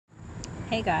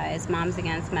Hey guys, Moms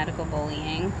Against Medical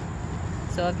Bullying.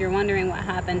 So if you're wondering what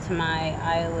happened to my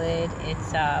eyelid,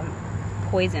 it's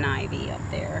poison ivy up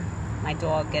there. My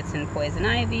dog gets in poison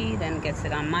ivy, then gets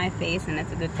it on my face, and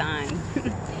it's a good time.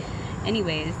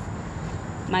 Anyways,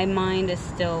 my mind is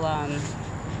still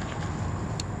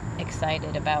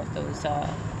excited about those,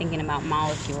 thinking about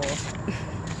molecules.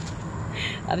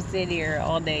 I'm sitting here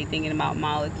all day thinking about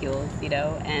molecules,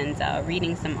 and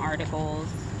reading some articles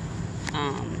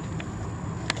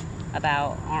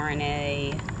about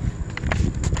RNA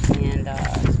and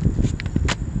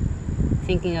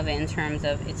thinking of it in terms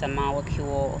of it's a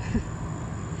molecule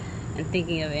and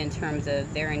thinking of it in terms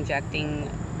of they're injecting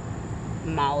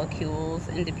molecules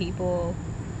into people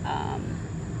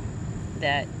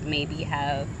that maybe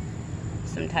have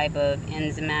some type of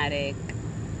enzymatic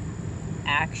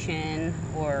action,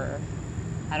 or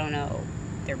I don't know,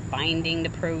 they're binding to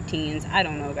proteins. I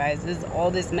don't know, guys. All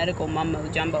this medical mumbo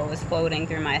jumbo is floating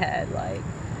through my head.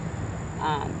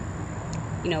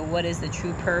 What is the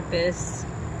true purpose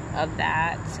of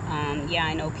that? Yeah,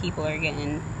 I know people are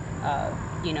getting,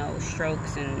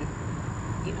 strokes and,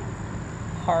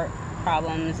 heart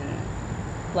problems and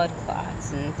blood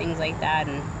clots and things like that.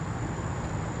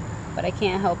 But I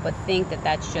can't help but think that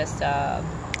that's just,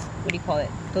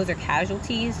 those are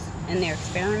casualties in their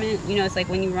experiment. It's like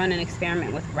when you run an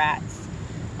experiment with rats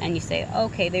and you say,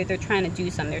 okay, they're trying to do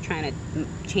something. They're trying to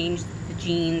change the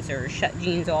genes or shut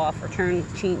genes off or turn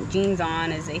genes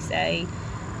on, as they say.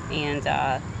 And,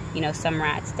 some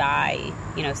rats die,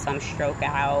 some stroke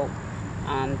out.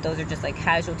 Those are just like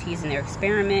casualties in their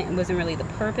experiment. It wasn't really the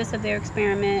purpose of their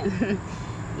experiment.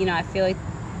 I feel like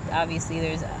obviously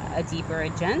there's a deeper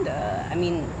agenda.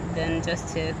 Than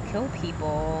just to kill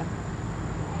people.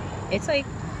 It's like,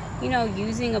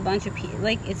 using a bunch of people,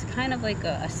 like, it's kind of like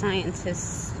a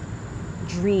scientist's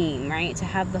dream, right? To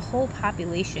have the whole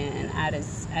population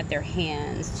at their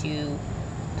hands to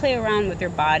play around with their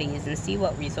bodies and see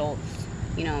what results,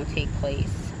 take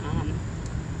place.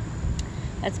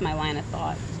 That's my line of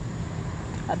thought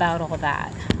about all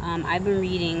that. I've been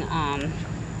reading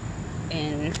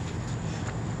in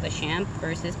Bechamp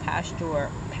versus Pasteur.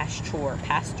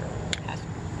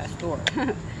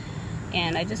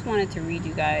 And I just wanted to read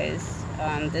you guys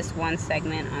this one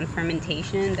segment on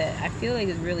fermentation that I feel like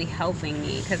is really helping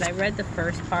me, because I read the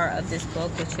first part of this book,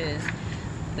 which is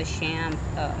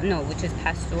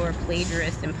Pasteur,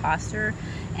 Plagiarist, Imposter,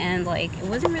 and it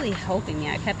wasn't really helping me.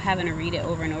 I kept having to read it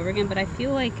over and over again, but I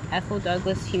feel like Ethel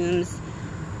Douglas Hume's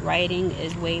writing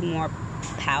is way more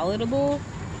palatable.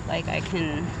 I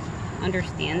can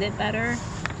understand it better.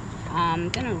 I'm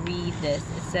gonna read this.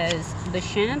 It says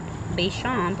Bechamp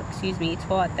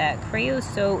taught that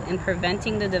creosote, in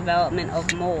preventing the development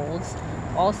of molds,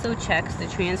 also checks the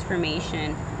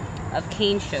transformation of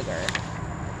cane sugar.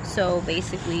 So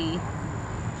basically,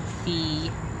 the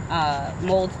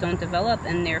molds don't develop,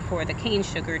 and therefore the cane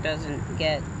sugar doesn't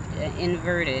get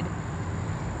inverted.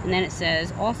 And then it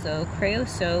says also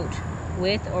creosote,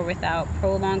 with or without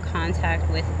prolonged contact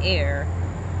with air,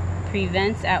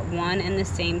 prevents at one and the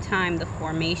same time the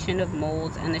formation of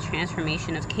molds and the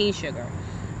transformation of cane sugar.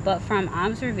 But from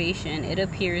observation, it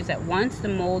appears that once the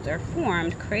molds are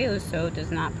formed, creosote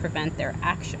does not prevent their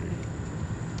action.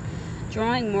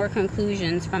 Drawing more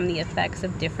conclusions from the effects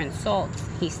of different salts,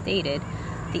 he stated,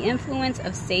 the influence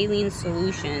of saline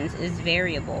solutions is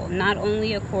variable, not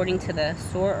only according to the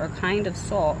sort or kind of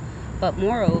salt, but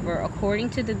moreover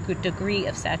according to the degree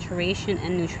of saturation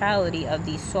and neutrality of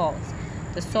these salts.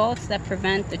 The salts that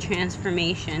prevent the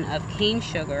transformation of cane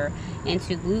sugar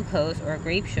into glucose or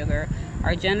grape sugar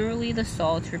are generally the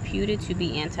salts reputed to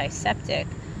be antiseptic.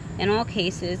 In all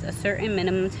cases, a certain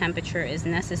minimum temperature is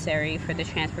necessary for the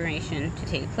transformation to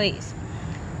take place.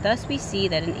 Thus we see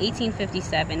that in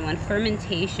 1857, when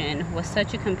fermentation was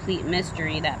such a complete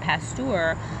mystery that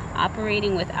Pasteur,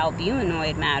 operating with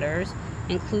albuminoid matters,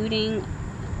 including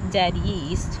dead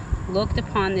yeast, looked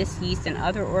upon this yeast and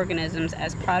other organisms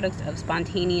as products of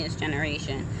spontaneous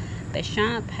generation.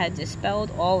 Bechamp had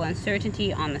dispelled all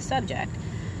uncertainty on the subject.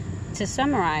 To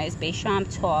summarize, Bechamp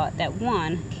taught that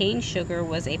 1. Cane sugar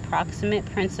was a proximate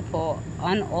principle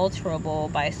unalterable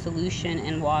by solution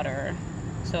in water.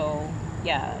 So,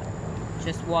 yeah,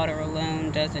 just water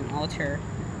alone doesn't alter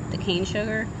the cane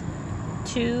sugar.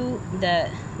 2,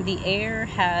 that the air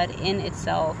had in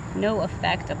itself no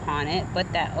effect upon it,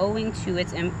 but that owing to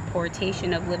its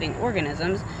importation of living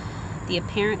organisms, the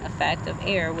apparent effect of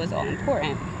air was all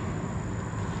important,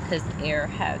 because the air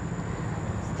had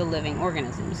the living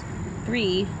organisms.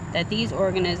 3, that these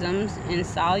organisms,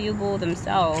 insoluble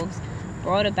themselves,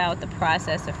 brought about the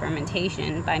process of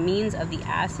fermentation by means of the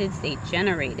acids they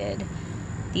generated.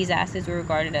 These acids were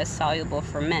regarded as soluble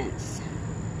ferments.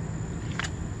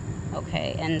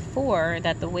 Okay, and 4,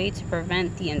 that the way to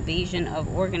prevent the invasion of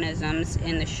organisms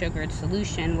in the sugared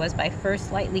solution was by first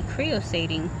slightly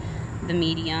creosating the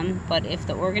medium, but if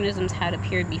the organisms had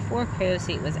appeared before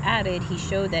creosate was added, he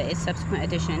showed that its subsequent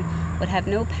addition would have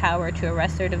no power to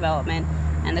arrest their development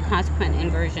and the consequent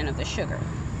inversion of the sugar.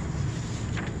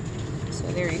 So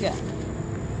there you go.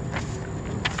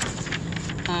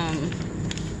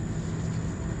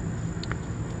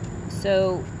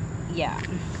 So yeah,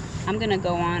 I'm gonna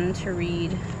go on to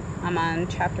read. I'm on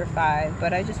chapter 5,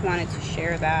 but I just wanted to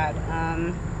share that.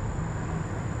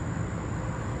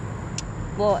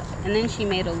 Well, and then she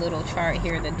made a little chart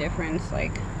here, the difference,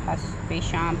 like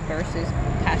Bechamp versus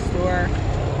Pasteur.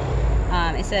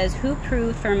 It says, who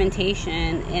proved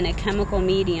fermentation in a chemical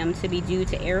medium to be due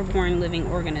to airborne living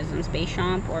organisms,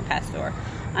 Bechamp or Pasteur?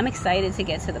 I'm excited to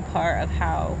get to the part of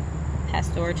how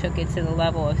Pasteur took it to the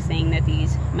level of saying that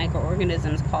these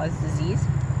microorganisms cause disease.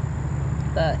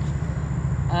 But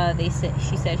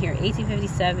she said here,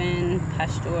 1857,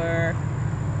 Pasteur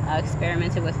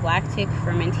experimented with lactic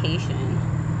fermentation.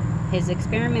 His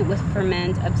experiment with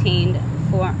ferment obtained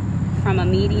from a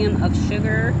medium of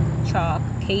sugar, chalk,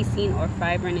 casein, or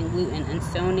fibrin and gluten, and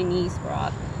sown in yeast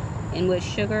broth, in which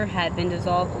sugar had been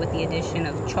dissolved with the addition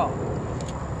of chalk.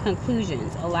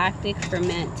 Conclusions. A lactic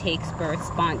ferment takes birth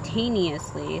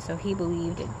spontaneously, so he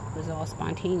believed it was all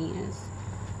spontaneous,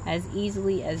 as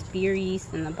easily as beer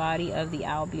yeast in the body of the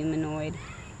albuminoid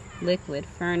liquid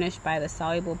furnished by the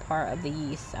soluble part of the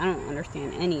yeast. I don't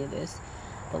understand any of this.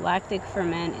 The lactic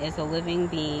ferment is a living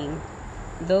being,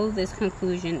 though this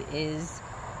conclusion is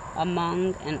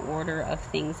among an order of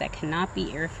things that cannot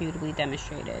be irrefutably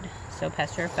demonstrated. So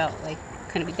Pasteur felt like it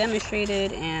couldn't be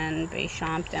demonstrated, and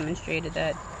Bechamp demonstrated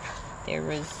that there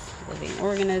was living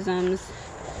organisms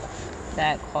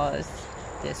that caused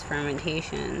this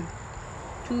fermentation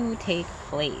to take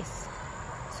place.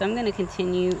 So I'm going to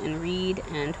continue and read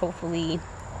and hopefully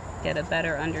get a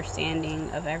better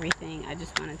understanding of everything. I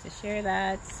just wanted to share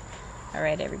that. All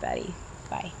right, everybody.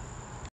 Bye.